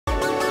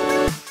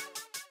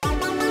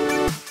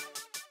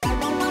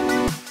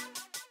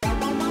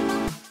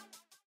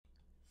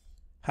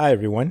Hi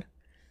everyone.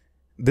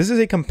 This is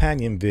a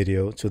companion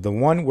video to the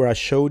one where I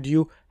showed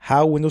you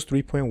how Windows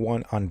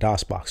 3.1 on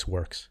Dosbox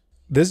works.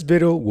 This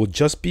video will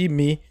just be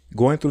me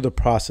going through the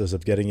process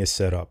of getting it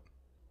set up.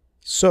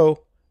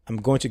 So I'm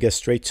going to get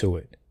straight to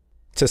it.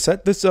 To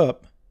set this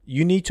up,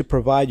 you need to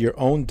provide your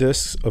own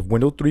disks of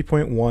Windows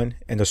 3.1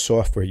 and the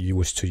software you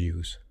wish to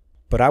use.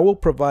 But I will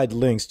provide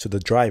links to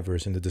the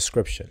drivers in the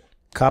description.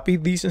 Copy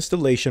these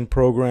installation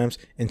programs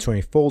into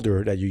a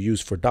folder that you use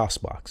for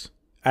Dosbox.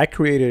 I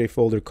created a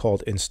folder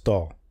called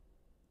Install.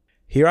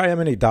 Here I am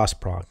in a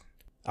DOSBox.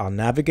 I'll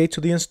navigate to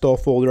the install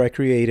folder I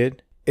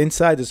created.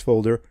 Inside this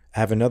folder,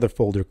 I have another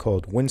folder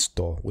called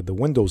Winstall with the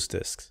Windows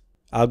disks.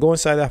 I'll go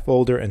inside that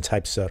folder and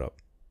type Setup.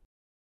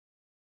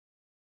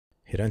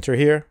 Hit enter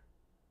here.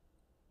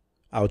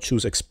 I'll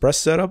choose Express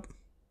Setup.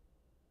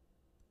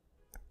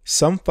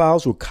 Some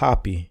files will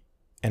copy,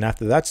 and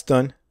after that's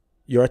done,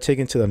 you are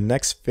taken to the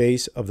next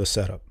phase of the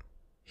setup.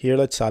 Here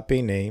let's type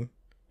a name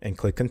and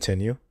click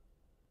Continue.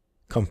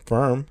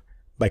 Confirm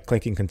by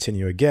clicking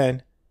Continue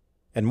again,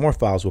 and more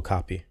files will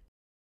copy.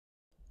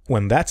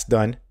 When that's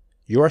done,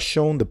 you are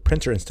shown the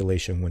printer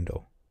installation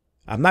window.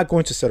 I'm not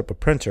going to set up a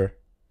printer,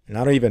 and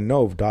I don't even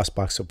know if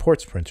DOSBox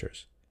supports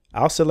printers.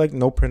 I'll select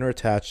No Printer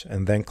Attached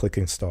and then click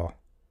Install.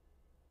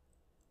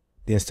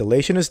 The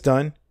installation is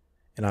done,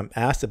 and I'm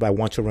asked if I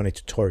want to run a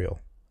tutorial.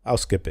 I'll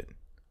skip it.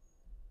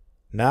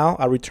 Now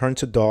I'll return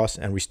to DOS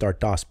and restart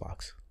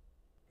DOSBox.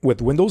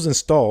 With Windows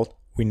installed,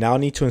 we now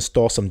need to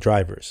install some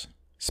drivers,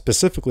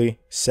 specifically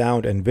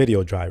sound and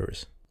video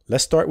drivers.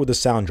 Let's start with the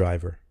sound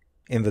driver.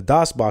 In the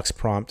DOSBox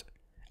prompt,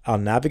 I'll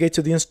navigate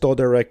to the install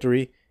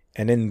directory,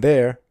 and in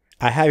there,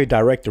 I have a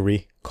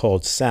directory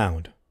called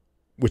Sound,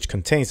 which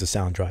contains the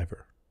sound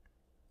driver.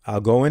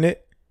 I'll go in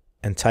it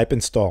and type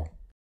Install.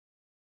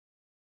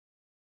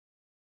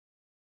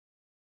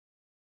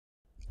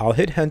 I'll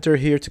hit Enter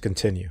here to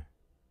continue.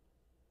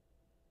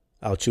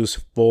 I'll choose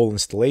Full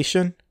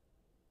Installation.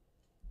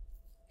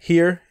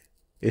 Here,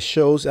 it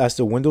shows as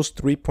the Windows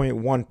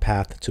 3.1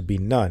 path to be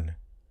None.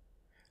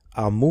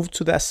 I'll move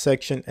to that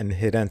section and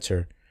hit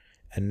Enter,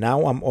 and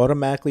now I'm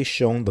automatically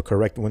shown the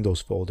correct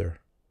Windows folder.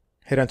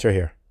 Hit Enter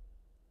here.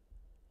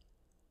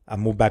 I'll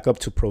move back up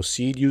to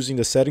Proceed using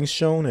the settings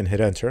shown and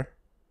hit Enter.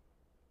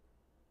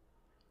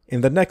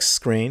 In the next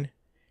screen,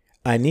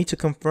 I need to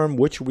confirm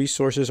which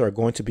resources are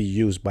going to be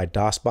used by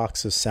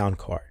DOSBox's sound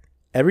card.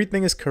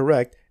 Everything is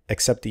correct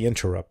except the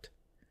interrupt.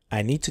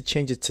 I need to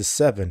change it to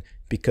 7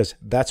 because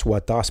that's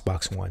what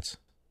DOSBox wants.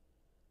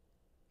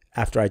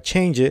 After I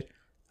change it,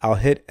 I'll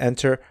hit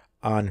Enter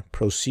on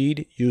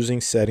Proceed using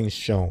settings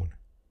shown.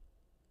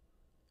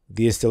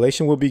 The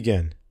installation will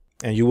begin,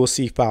 and you will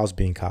see files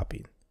being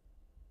copied.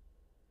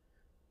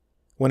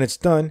 When it's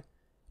done,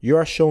 you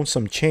are shown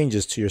some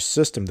changes to your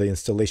system the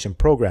installation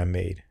program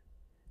made.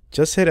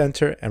 Just hit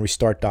Enter and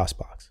restart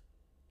DOSBox.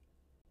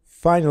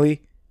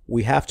 Finally,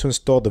 we have to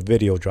install the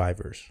video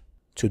drivers.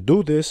 To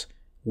do this,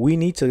 we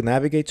need to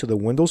navigate to the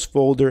Windows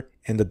folder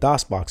in the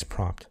DOSBox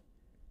prompt.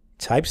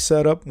 Type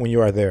Setup when you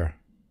are there.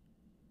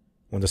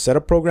 When the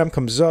setup program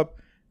comes up,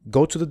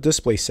 go to the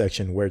display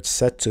section where it's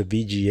set to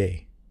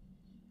VGA.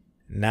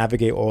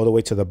 Navigate all the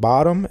way to the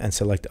bottom and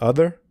select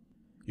Other.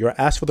 You are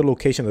asked for the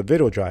location of the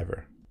video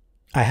driver.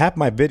 I have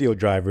my video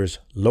drivers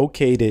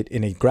located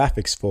in a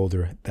graphics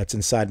folder that's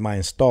inside my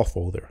install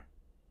folder.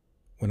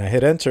 When I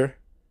hit Enter,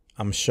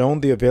 I'm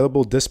shown the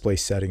available display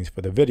settings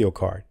for the video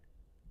card.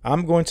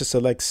 I'm going to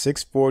select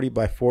 640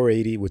 by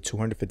 480 with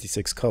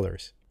 256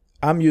 colors.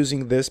 I'm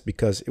using this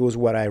because it was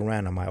what I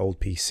ran on my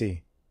old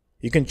PC.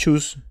 You can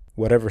choose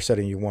whatever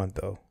setting you want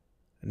though.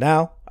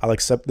 Now I'll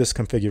accept this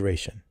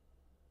configuration.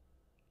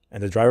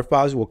 And the driver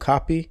files will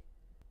copy.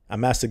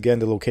 I'm asked again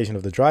the location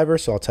of the driver,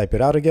 so I'll type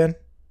it out again.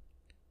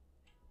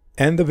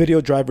 And the video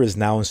driver is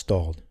now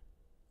installed.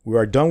 We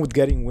are done with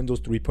getting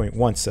Windows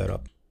 3.1 set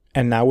up.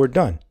 And now we're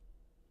done.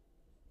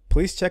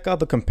 Please check out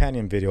the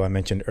companion video I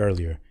mentioned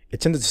earlier.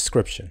 It's in the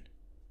description.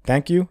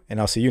 Thank you, and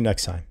I'll see you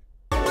next time.